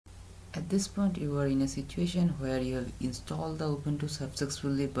At this point you are in a situation where you have installed the Ubuntu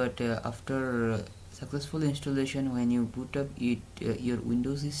successfully, but after successful installation, when you boot up it, your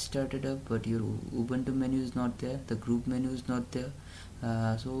Windows is started up, but your Ubuntu menu is not there, the group menu is not there.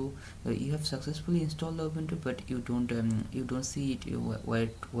 You have successfully installed the Ubuntu, but you don't see it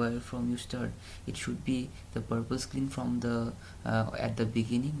where from you start. It should be the purple screen from the at the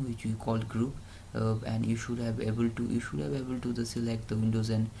beginning, which we call group. And you should have able to select the Windows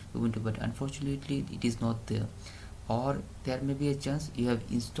and Ubuntu, but unfortunately it is not there. Or there may be a chance you have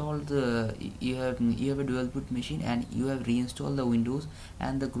installed the you have a dual boot machine and you have reinstalled the Windows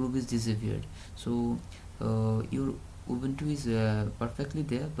and the group is disappeared. So your Ubuntu is perfectly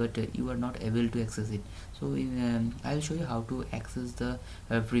there, but you are not able to access it. So I'll show you how to access the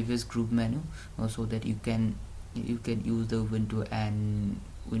previous group menu, so that you can use the Ubuntu and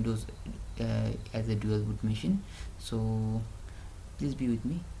Windows as a dual boot machine. So please be with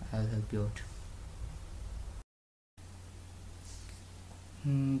me, I'll help you out.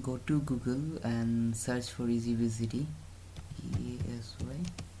 Go to Google and search for easyBCD,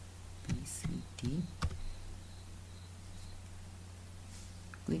 easyBCD.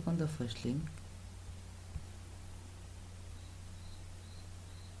 Click on the first link.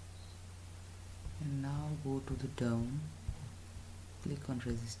 And now go to the down, click on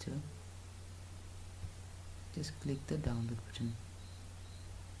register, just click the download button.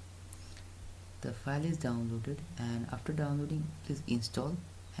 The file is downloaded, and after downloading please install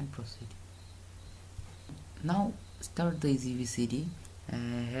and proceed. Now start the easyBCD.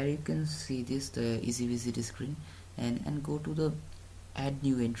 Here you can see this, the easyBCD screen, and go to the add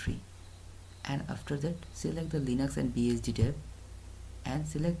new entry, and after that select the Linux and BSD tab and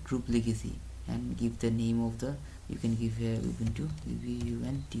select group legacy and give the name of the, you can give here Ubuntu,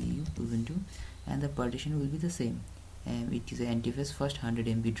 ubuntu, Ubuntu, and the partition will be the same. It is an NTFS first 100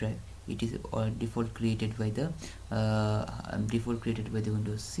 MB drive. It is default created by the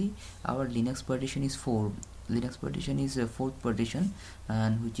Windows. See, our Linux partition is 4. Linux partition is a fourth partition,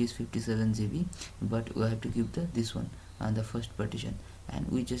 and which is 57 GB, but we have to give this one and the first partition, and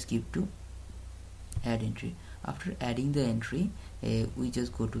we just give to add entry. After adding the entry, we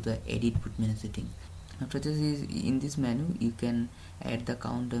just go to the edit boot menu setting. After this, in this menu you can add the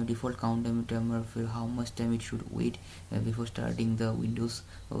default timer for how much time it should wait before starting the Windows,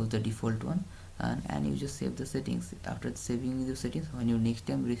 or the default one, and you just save the settings. After saving the settings, when you next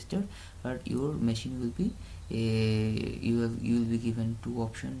time restart, your machine will be you will be given two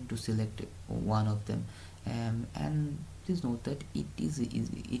options to select one of them. And please note that it is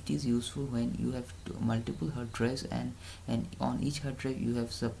useful when you have multiple hard drives, and on each hard drive you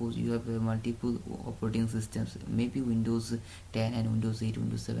have, suppose you have multiple operating systems, maybe Windows 10 and Windows 8,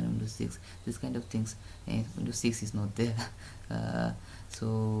 Windows 7, Windows 6, this kind of things, and Windows 6 is not there.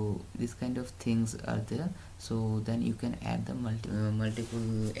 So these kind of things are there, so then you can add the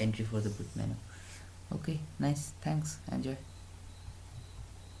multiple entry for the boot menu. Okay, nice, thanks, enjoy.